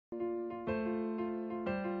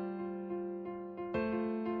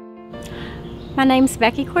My name's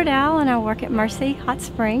Becky Cordell and I work at Mercy Hot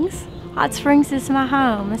Springs. Hot Springs is my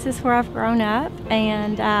home. This is where I've grown up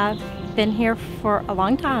and I've been here for a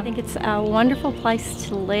long time. I think it's a wonderful place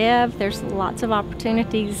to live. There's lots of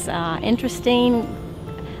opportunities, interesting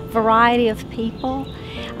variety of people,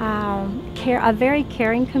 a very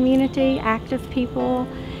caring community, active people,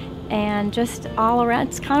 and just all around.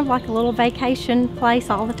 It's kind of like a little vacation place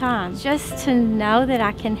all the time. Just to know that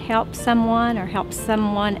I can help someone or help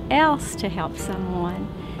someone else to help someone.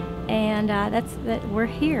 And that we're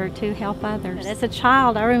here to help others. As a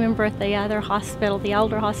child, I remember at the other hospital, the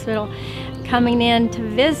older hospital, coming in to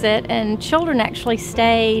visit, and children actually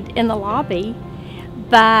stayed in the lobby,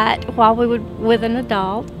 but while we would with an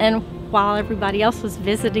adult and while everybody else was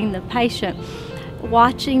visiting the patient,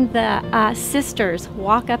 watching the sisters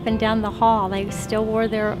walk up and down the hall. They still wore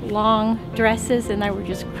their long dresses and they were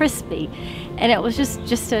just crispy, and it was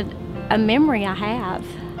just a memory I have.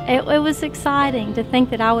 It was exciting to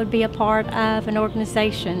think that I would be a part of an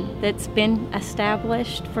organization that's been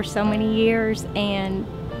established for so many years and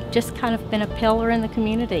just kind of been a pillar in the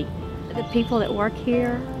community. The people that work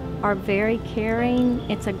here are very caring.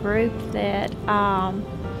 It's a group that I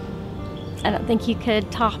don't think you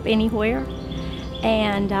could top anywhere.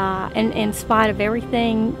 And in spite of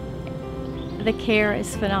everything, the care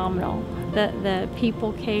is phenomenal. The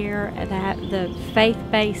people care, the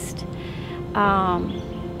faith-based,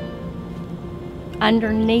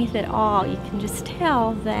 underneath it all, you can just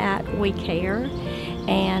tell that we care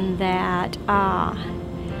and that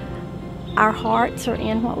our hearts are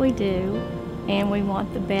in what we do, and we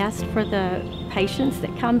want the best for the patients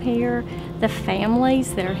that come here, the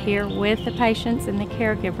families that are here with the patients, and the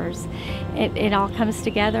caregivers. It all comes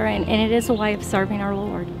together, and it is a way of serving our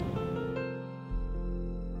Lord.